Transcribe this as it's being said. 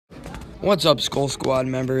What's up, Skull Squad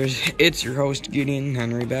members? It's your host, Gideon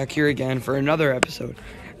Henry, back here again for another episode.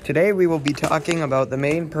 Today we will be talking about the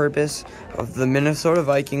main purpose of the Minnesota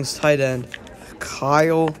Vikings tight end,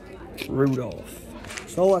 Kyle Rudolph.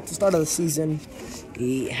 So at the start of the season,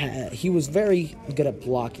 he was very good at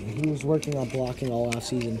blocking. He was working on blocking all off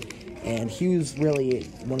season, and he was really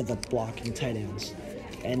one of the blocking tight ends.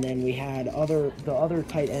 And then we had the other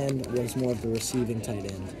tight end was more of the receiving tight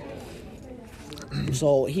end.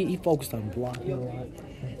 So he focused on blocking a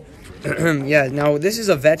lot. Yeah, now this is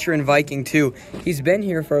a veteran Viking too. He's been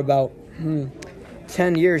here for about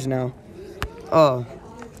 10 years now.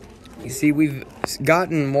 You see, we've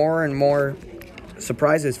gotten more and more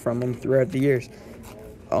surprises from him throughout the years.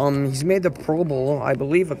 He's made the Pro Bowl, I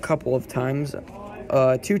believe, a couple of times.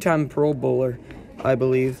 Two-time Pro Bowler, I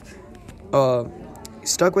believe.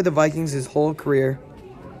 Stuck with the Vikings his whole career.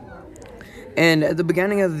 And at the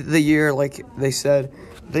beginning of the year, like they said,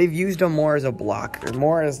 they've used him more as a blocker,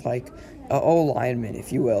 more as like a O-lineman,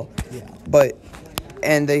 if you will. Yeah.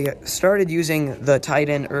 And they started using the tight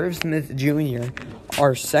end Irv Smith Jr.,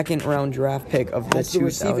 our second-round draft pick of the 2000. As the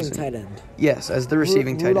receiving tight end. Yes, as the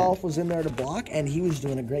receiving tight end. Rudolph was in there to block, and he was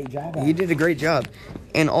doing a great job at it. He did a great job.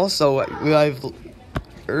 And also, we have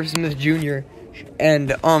Irv Smith Jr. and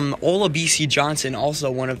Olabisi Johnson,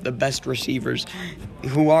 also one of the best receivers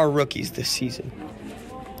who are rookies this season.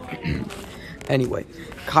 Anyway,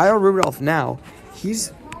 Kyle Rudolph now,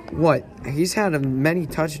 he's had many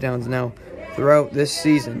touchdowns now throughout this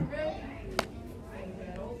season.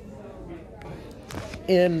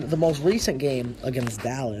 In the most recent game against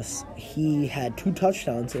Dallas, he had 2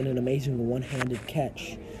 touchdowns and an amazing one-handed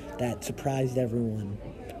catch that surprised everyone.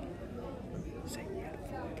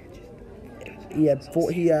 He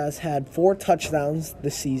has had 4 touchdowns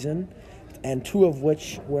this season, and 2 of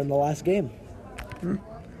which were in the last game.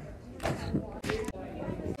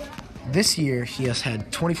 This year, he has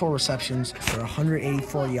had 24 receptions for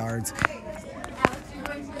 184 yards.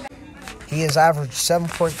 He has averaged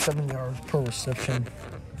 7.7 yards per reception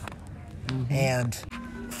and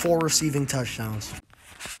 4 receiving touchdowns.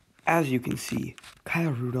 As you can see,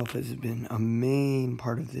 Kyle Rudolph has been a main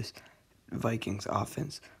part of this Vikings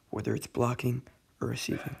offense, whether it's blocking or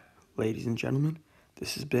receiving. Ladies and gentlemen,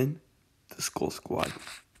 this has been the Skull Squad.